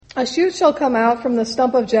A shoot shall come out from the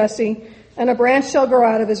stump of Jesse, and a branch shall grow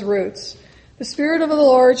out of his roots. The Spirit of the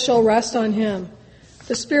Lord shall rest on him.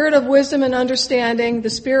 The Spirit of wisdom and understanding, the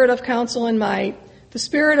Spirit of counsel and might, the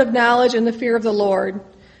Spirit of knowledge and the fear of the Lord.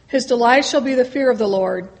 His delight shall be the fear of the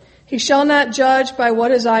Lord. He shall not judge by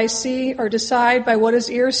what his eyes see, or decide by what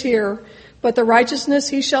his ears hear, but the righteousness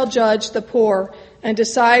he shall judge the poor, and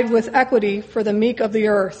decide with equity for the meek of the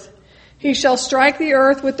earth. He shall strike the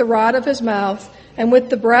earth with the rod of his mouth, and with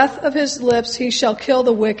the breath of his lips he shall kill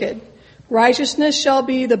the wicked. Righteousness shall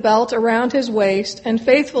be the belt around his waist, and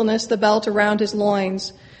faithfulness the belt around his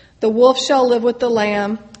loins. The wolf shall live with the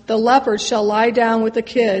lamb, the leopard shall lie down with the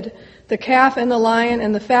kid, the calf and the lion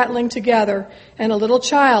and the fatling together, and a little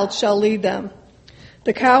child shall lead them.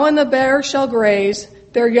 The cow and the bear shall graze,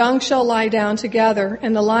 their young shall lie down together,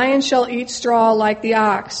 and the lion shall eat straw like the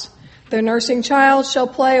ox. Their nursing child shall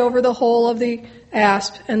play over the hole of the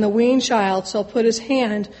asp, and the weaned child shall put his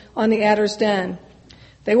hand on the adder's den.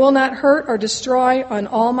 They will not hurt or destroy on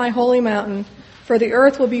all my holy mountain, for the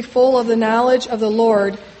earth will be full of the knowledge of the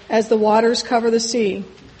Lord as the waters cover the sea.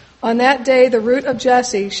 On that day the root of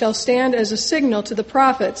Jesse shall stand as a signal to the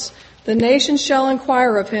prophets. The nations shall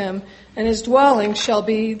inquire of him, and his dwelling shall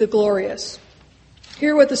be the glorious.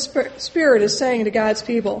 Hear what the Spirit is saying to God's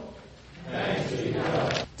people. Thanks be to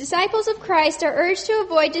God. Disciples of Christ are urged to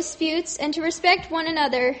avoid disputes and to respect one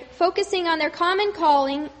another, focusing on their common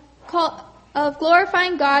calling of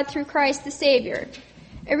glorifying God through Christ the Savior.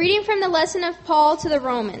 A reading from the lesson of Paul to the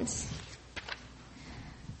Romans.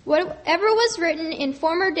 Whatever was written in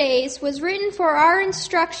former days was written for our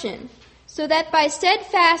instruction, so that by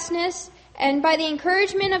steadfastness and by the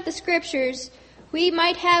encouragement of the Scriptures we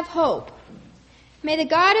might have hope. May the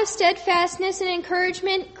God of steadfastness and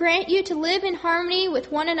encouragement grant you to live in harmony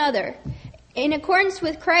with one another, in accordance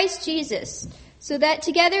with Christ Jesus, so that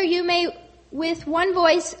together you may with one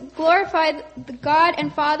voice glorify the God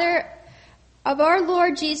and Father of our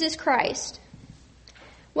Lord Jesus Christ.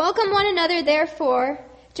 Welcome one another, therefore,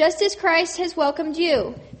 just as Christ has welcomed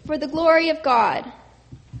you, for the glory of God.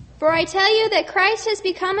 For I tell you that Christ has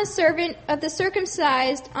become a servant of the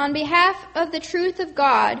circumcised on behalf of the truth of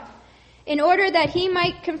God, in order that he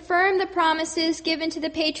might confirm the promises given to the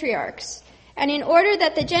patriarchs, and in order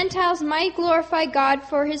that the Gentiles might glorify God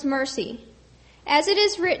for his mercy. As it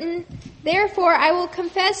is written, therefore I will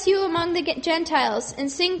confess you among the Gentiles, and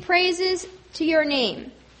sing praises to your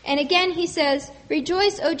name. And again he says,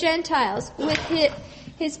 rejoice, O Gentiles, with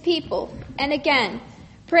his people. And again,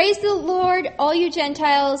 praise the Lord, all you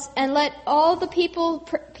Gentiles, and let all the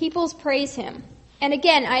peoples praise him. And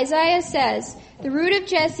again, Isaiah says, the root of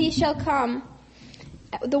Jesse shall come,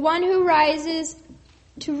 the one who rises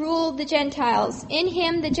to rule the Gentiles. In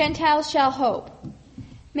him the Gentiles shall hope.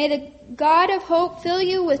 May the God of hope fill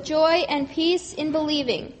you with joy and peace in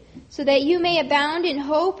believing, so that you may abound in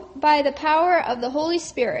hope by the power of the Holy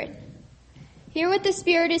Spirit. Hear what the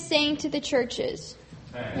Spirit is saying to the churches.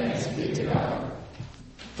 Thanks be to God.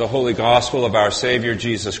 The Holy Gospel of our Savior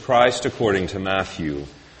Jesus Christ according to Matthew.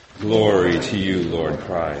 Glory to you, Lord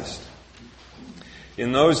Christ.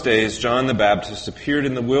 In those days, John the Baptist appeared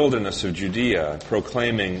in the wilderness of Judea,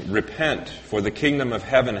 proclaiming, repent, for the kingdom of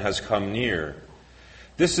heaven has come near.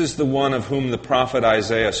 This is the one of whom the prophet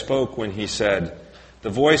Isaiah spoke when he said, the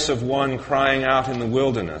voice of one crying out in the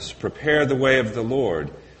wilderness, prepare the way of the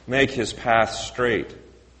Lord, make his path straight.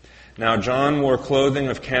 Now John wore clothing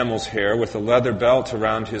of camel's hair with a leather belt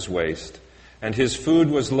around his waist, and his food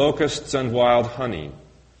was locusts and wild honey.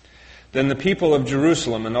 Then the people of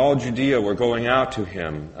Jerusalem and all Judea were going out to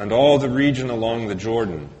him, and all the region along the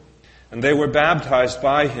Jordan. And they were baptized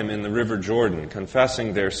by him in the river Jordan,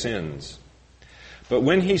 confessing their sins. But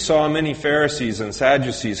when he saw many Pharisees and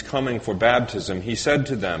Sadducees coming for baptism, he said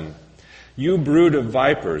to them, you brood of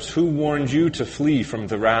vipers, who warned you to flee from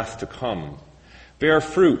the wrath to come? Bear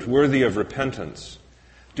fruit worthy of repentance.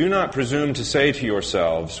 Do not presume to say to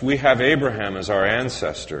yourselves, we have Abraham as our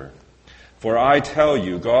ancestor. For I tell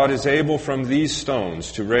you, God is able from these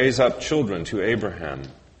stones to raise up children to Abraham.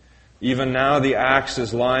 Even now the axe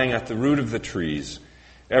is lying at the root of the trees.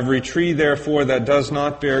 Every tree, therefore, that does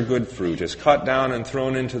not bear good fruit is cut down and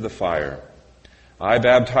thrown into the fire. I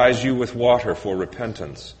baptize you with water for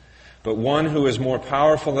repentance, but one who is more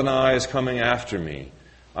powerful than I is coming after me.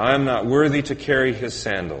 I am not worthy to carry his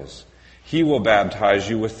sandals. He will baptize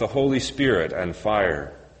you with the Holy Spirit and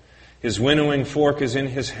fire. His winnowing fork is in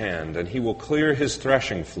his hand, and he will clear his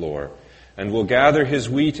threshing floor, and will gather his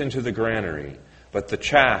wheat into the granary, but the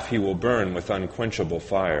chaff he will burn with unquenchable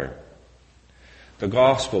fire. The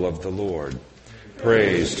Gospel of the Lord.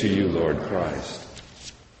 Praise to you, Lord Christ.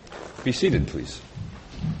 Be seated, please.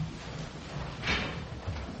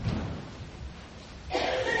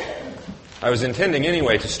 I was intending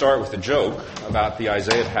anyway to start with a joke about the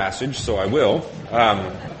Isaiah passage, so I will.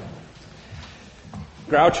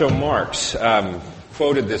 Groucho Marx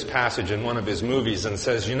quoted this passage in one of his movies and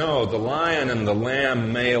says, the lion and the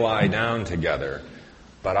lamb may lie down together,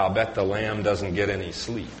 but I'll bet the lamb doesn't get any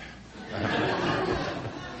sleep.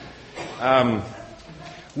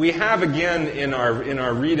 We have again in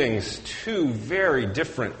our readings two very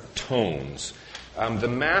different tones. The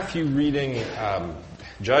Matthew reading,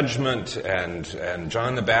 judgment and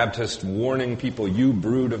John the Baptist warning people, you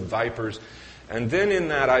brood of vipers. And then in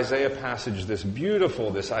that Isaiah passage, this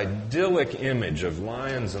idyllic image of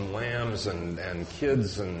lions and lambs and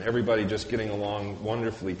kids and everybody just getting along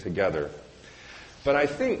wonderfully together. But I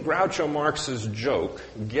think Groucho Marx's joke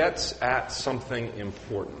gets at something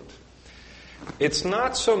important. It's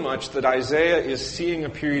not so much that Isaiah is seeing a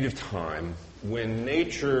period of time when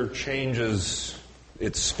nature changes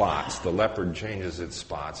its spots, the leopard changes its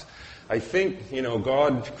spots. I think,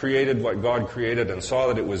 God created what God created and saw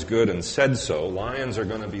that it was good and said so. Lions are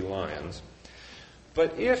going to be lions.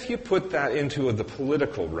 But if you put that into the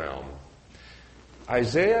political realm,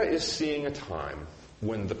 Isaiah is seeing a time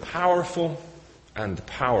when the powerful and the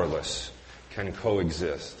powerless can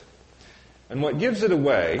coexist. And what gives it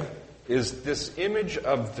away is this image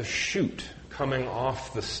of the shoot coming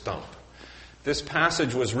off the stump. This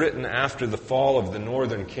passage was written after the fall of the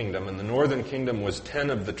northern kingdom, and the northern kingdom was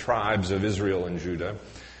 10 of the tribes of Israel and Judah.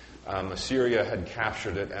 Assyria had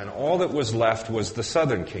captured it, and all that was left was the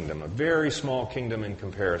southern kingdom, a very small kingdom in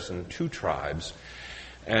comparison, 2 tribes.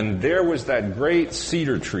 And there was that great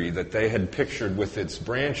cedar tree that they had pictured with its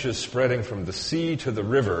branches spreading from the sea to the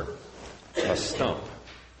river, a stump.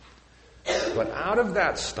 But out of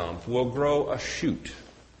that stump will grow a shoot.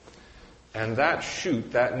 And that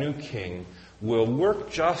shoot, that new king, will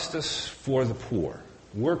work justice for the poor,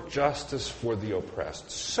 work justice for the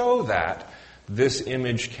oppressed, so that this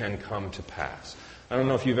image can come to pass. I don't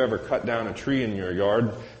know if you've ever cut down a tree in your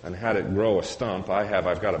yard and had it grow a stump. I have.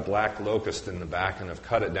 I've got a black locust in the back and I've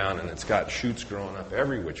cut it down and it's got shoots growing up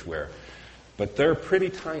every which where. But they're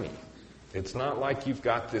pretty tiny. It's not like you've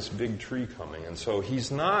got this big tree coming. And so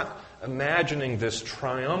he's not imagining this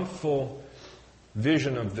triumphal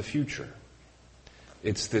vision of the future.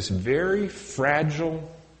 It's this very fragile,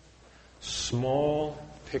 small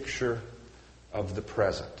picture of the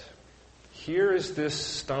present. Here is this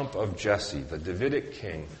stump of Jesse, the Davidic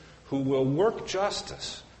king, who will work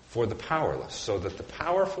justice for the powerless so that the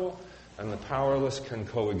powerful and the powerless can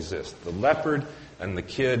coexist. The leopard and the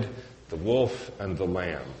kid, the wolf and the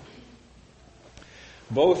lamb.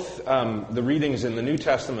 Both the readings in the New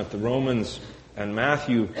Testament, the Romans and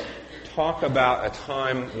Matthew, talk about a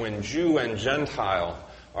time when Jew and Gentile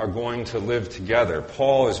are going to live together.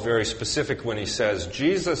 Paul is very specific when he says,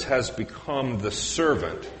 Jesus has become the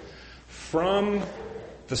servant from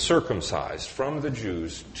the circumcised, from the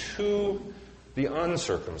Jews, to the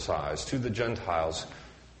uncircumcised, to the Gentiles,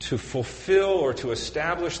 to fulfill or to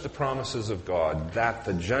establish the promises of God that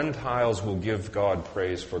the Gentiles will give God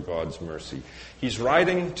praise for God's mercy. He's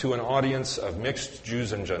writing to an audience of mixed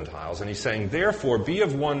Jews and Gentiles, and he's saying, therefore, be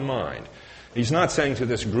of one mind. He's not saying to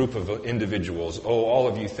this group of individuals, oh, all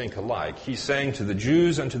of you think alike. He's saying to the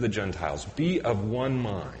Jews and to the Gentiles, be of one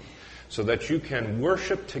mind, so that you can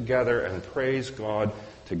worship together and praise God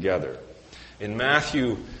together. In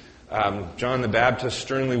Matthew, John the Baptist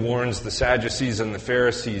sternly warns the Sadducees and the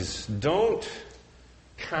Pharisees, don't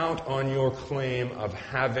count on your claim of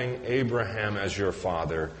having Abraham as your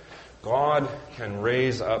father. God can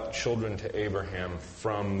raise up children to Abraham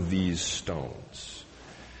from these stones.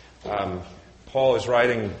 Paul is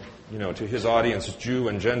writing, to his audience, Jew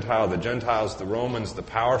and Gentile, the Gentiles, the Romans, the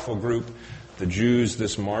powerful group, the Jews,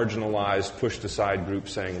 this marginalized, pushed aside group,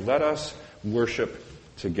 saying, let us worship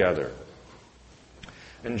together.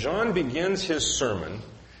 And John begins his sermon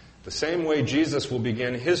the same way Jesus will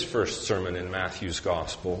begin his first sermon in Matthew's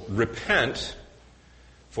Gospel. Repent,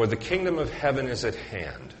 for the kingdom of heaven is at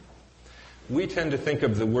hand. We tend to think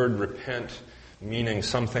of the word repent meaning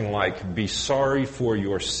something like be sorry for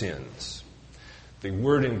your sins. The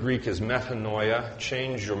word in Greek is metanoia,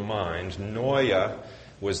 change your mind. Noia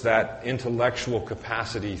was that intellectual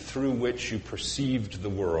capacity through which you perceived the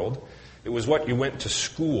world. It was what you went to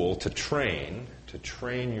school to train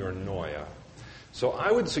your noia. So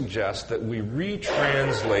I would suggest that we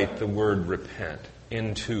retranslate the word repent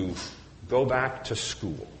into go back to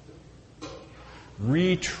school.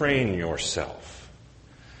 Retrain yourself.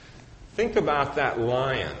 Think about that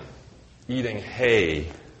lion eating hay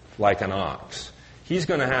like an ox. He's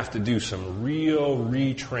going to have to do some real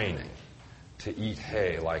retraining to eat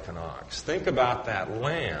hay like an ox. Think about that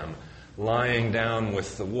lamb lying down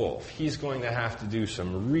with the wolf. He's going to have to do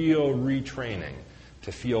some real retraining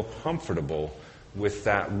to feel comfortable with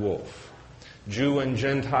that wolf. Jew and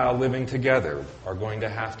Gentile living together are going to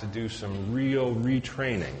have to do some real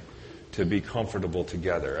retraining to be comfortable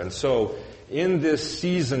together. And so, in this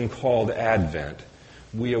season called Advent,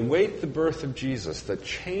 we await the birth of Jesus that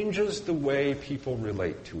changes the way people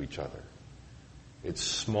relate to each other. It's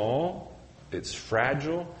small, it's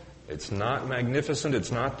fragile, it's not magnificent,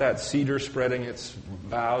 it's not that cedar spreading its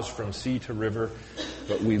boughs from sea to river,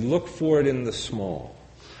 but we look for it in the small.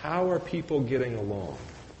 How are people getting along?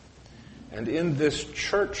 And in this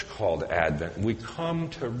church called Advent, we come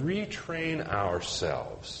to retrain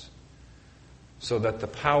ourselves so that the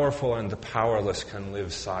powerful and the powerless can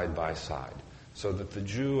live side by side, so that the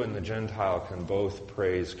Jew and the Gentile can both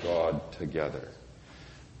praise God together.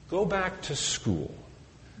 Go back to school.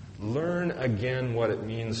 Learn again what it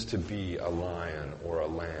means to be a lion or a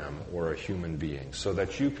lamb or a human being, so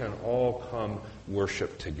that you can all come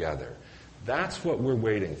worship together. That's what we're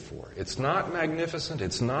waiting for. It's not magnificent,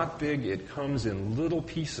 it's not big, it comes in little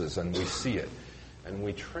pieces and we see it. And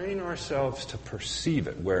we train ourselves to perceive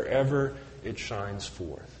it wherever it shines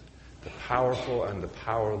forth. The powerful and the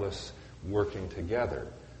powerless working together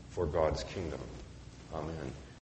for God's kingdom. Amen.